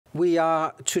We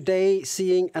are today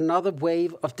seeing another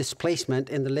wave of displacement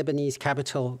in the Lebanese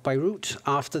capital, Beirut,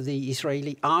 after the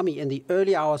Israeli army in the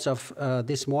early hours of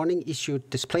this morning issued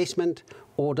displacement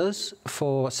orders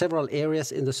for several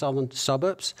areas in the southern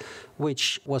suburbs,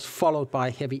 which was followed by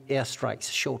heavy airstrikes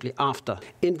shortly after.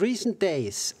 In recent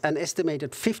days, an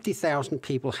estimated 50,000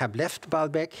 people have left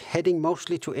Baalbek, heading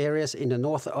mostly to areas in the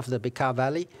north of the Bekaa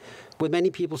Valley, with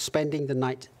many people spending the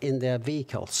night in their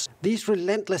vehicles. These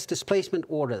relentless displacement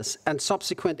orders and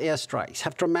subsequent airstrikes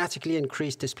have dramatically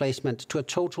increased displacement to a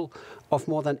total of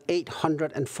more than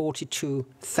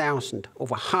 842,000,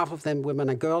 over half of them women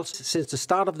and girls. Since the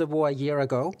start of the war a year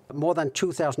ago, more than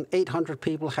 2,800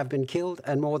 people have been killed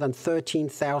and more than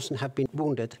 13,000 have been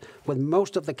wounded, with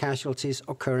most of the casualties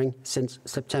occurring since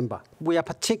September. We are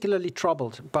particularly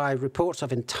troubled by reports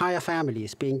of entire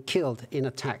families being killed in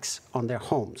attacks on their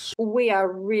homes. We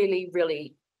are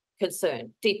really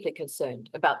concerned, deeply concerned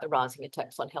about the rising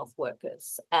attacks on health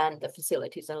workers and the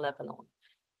facilities in Lebanon.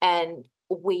 And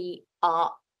we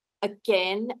are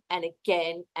again and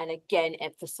again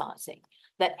emphasising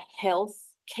that health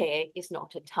care is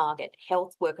not a target.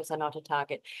 Health workers are not a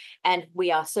target. And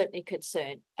we are certainly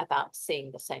concerned about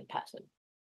seeing the same pattern.